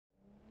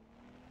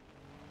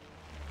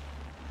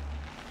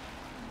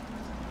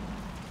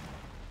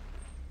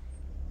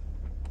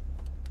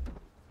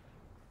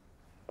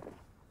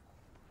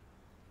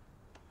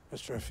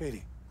Mr.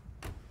 Afidi.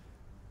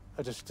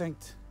 A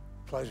distinct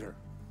pleasure.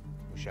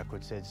 Wish I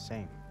could say the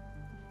same.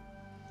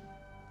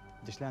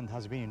 This land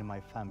has been in my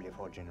family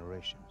for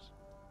generations.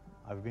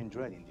 I've been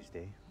dreading this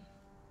day.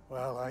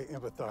 Well, I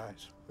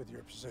empathize with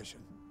your position.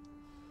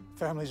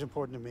 Family's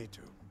important to me,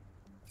 too.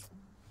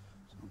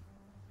 So,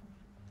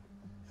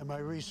 in my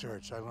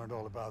research, I learned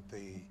all about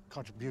the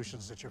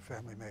contributions that your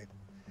family made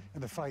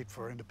in the fight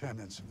for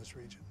independence in this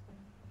region.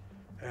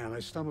 And I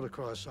stumbled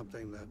across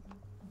something that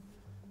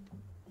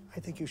I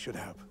think you should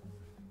have.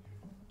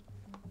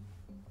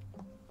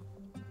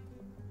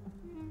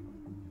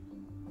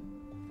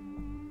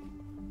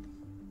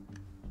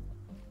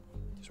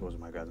 This was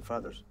my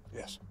grandfather's.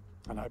 Yes.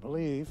 And I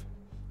believe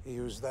he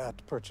used that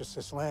to purchase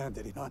this land,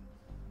 did he not?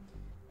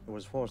 He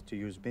was forced to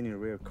use many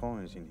rare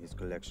coins in his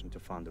collection to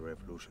fund the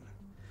revolution.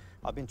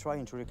 I've been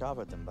trying to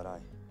recover them, but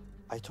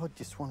I thought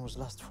this one was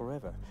last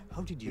forever.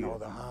 How did you... know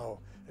the how.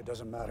 It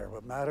doesn't matter.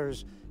 What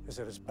matters is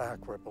that it's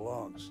back where it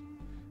belongs.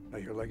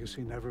 May your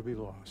legacy never be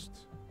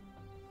lost.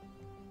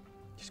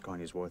 This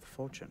coin is worth a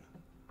fortune.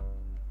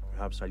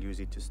 Perhaps I'll use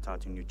it to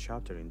start a new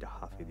chapter in the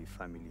Hafidi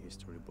family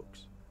history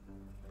books.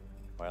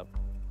 Well,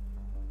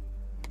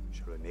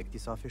 shall we make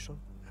this official?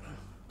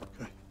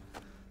 Okay.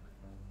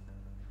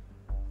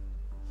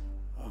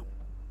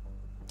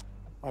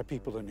 My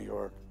people in New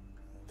York,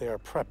 they are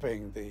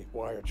prepping the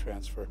wire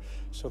transfer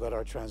so that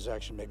our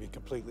transaction may be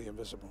completely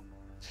invisible.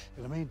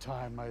 In the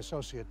meantime, my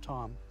associate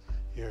Tom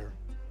here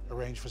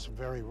arranged for some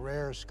very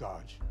rare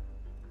scotch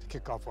to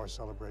kick off our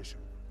celebration.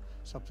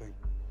 Something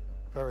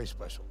very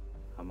special.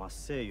 I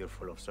must say you're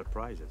full of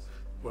surprises.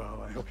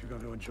 Well, I hope you're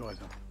going to enjoy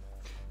them.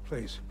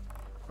 Please,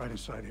 right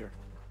inside here.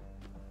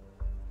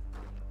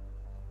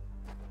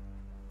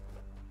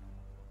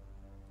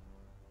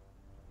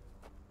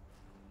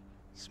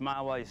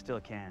 Smile while you still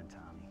can,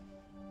 Tommy.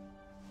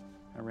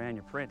 I ran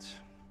your prints.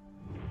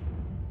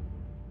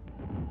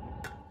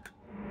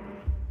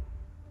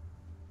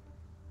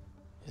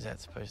 Is that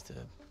supposed to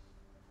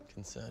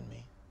concern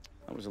me?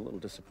 I was a little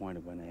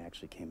disappointed when they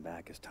actually came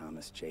back as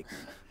Thomas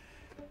Jakeman.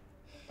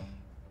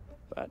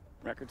 But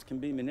records can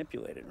be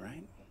manipulated,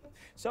 right?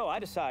 So I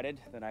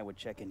decided that I would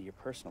check into your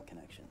personal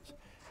connections.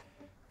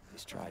 At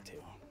least try to.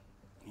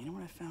 You know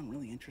what I found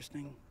really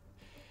interesting?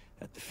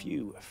 That the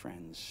few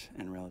friends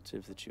and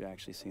relatives that you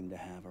actually seem to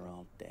have are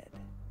all dead.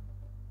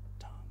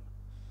 Tom.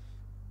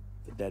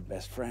 The dead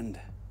best friend.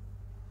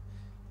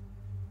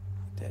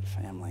 The dead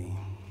family.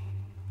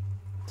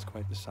 It's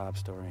quite the sob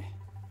story.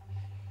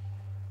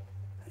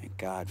 Thank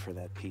God for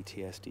that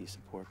PTSD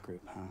support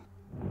group, huh?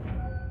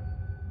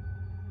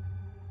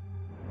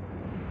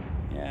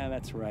 Yeah,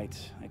 that's right.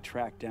 I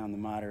tracked down the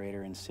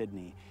moderator in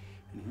Sydney,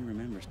 and he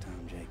remembers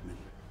Tom Jakeman.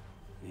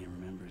 And he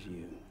remembers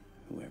you.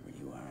 Whoever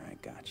you are, I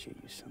got you,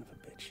 you son of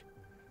a bitch.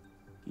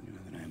 You know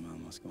that I'm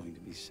almost going to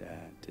be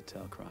sad to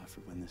tell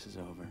Crawford when this is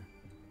over.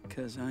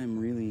 Because I'm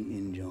really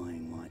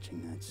enjoying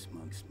watching that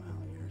smug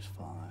smile of yours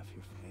fall off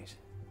your face.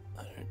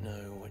 I don't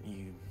know what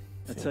you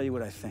I'll tell you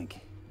what I think.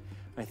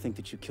 I think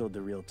that you killed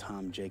the real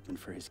Tom Jakeman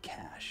for his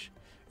cash,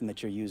 and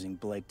that you're using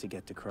Blake to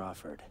get to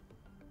Crawford.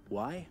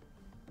 Why?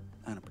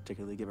 I don't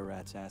particularly give a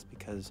rat's ass,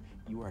 because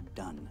you are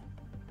done.